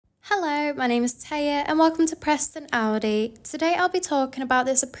Hello, my name is Taya and welcome to Preston Audi. Today I'll be talking about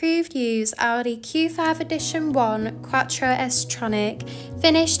this approved used Audi Q5 Edition 1 Quattro S tronic,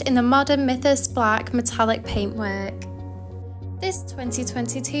 finished in the modern Mythos Black Metallic paintwork. This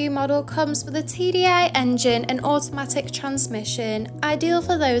 2022 model comes with a TDI engine and automatic transmission, ideal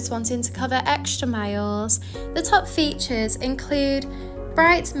for those wanting to cover extra miles. The top features include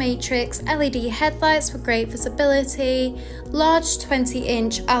bright matrix LED headlights for great visibility, large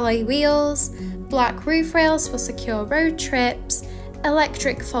 20-inch alloy wheels, black roof rails for secure road trips,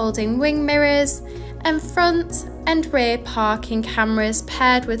 electric folding wing mirrors, and front and rear parking cameras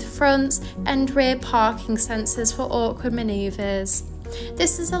paired with front and rear parking sensors for awkward manoeuvres.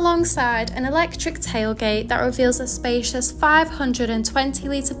 This is alongside an electric tailgate that reveals a spacious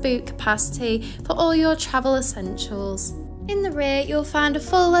 520-litre boot capacity for all your travel essentials. In the rear, you'll find a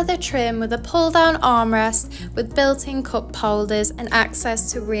full leather trim with a pull-down armrest with built-in cup holders and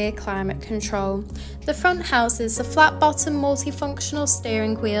access to rear climate control. The front houses a flat-bottom multifunctional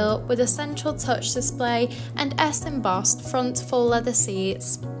steering wheel with a central touch display and S-embossed front full leather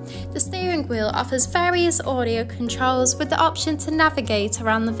seats. The steering wheel offers various audio controls with the option to navigate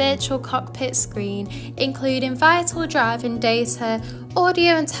around the virtual cockpit screen, including vital driving data,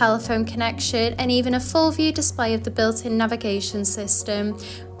 audio and telephone connection, and even a full view display of the built-in navigation system.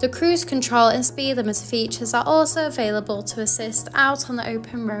 The cruise control and speed limiter features are also available to assist out on the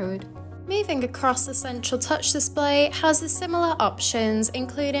open road. Moving across the central touch display houses similar options,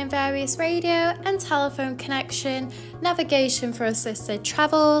 including various radio and telephone connection, navigation for assisted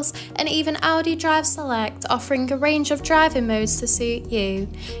travels, and even Audi Drive Select, offering a range of driving modes to suit you.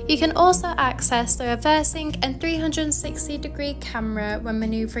 You can also access the reversing and 360-degree camera when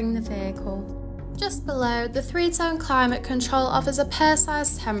manoeuvring the vehicle. Just below, the 3-tone climate control offers a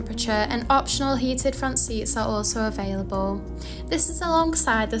personalised temperature, and optional heated front seats are also available. This is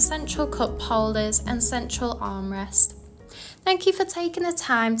alongside the central cup holders and central armrest. Thank you for taking the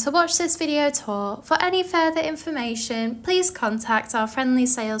time to watch this video tour. For any further information, please contact our friendly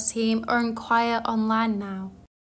sales team or inquire online now.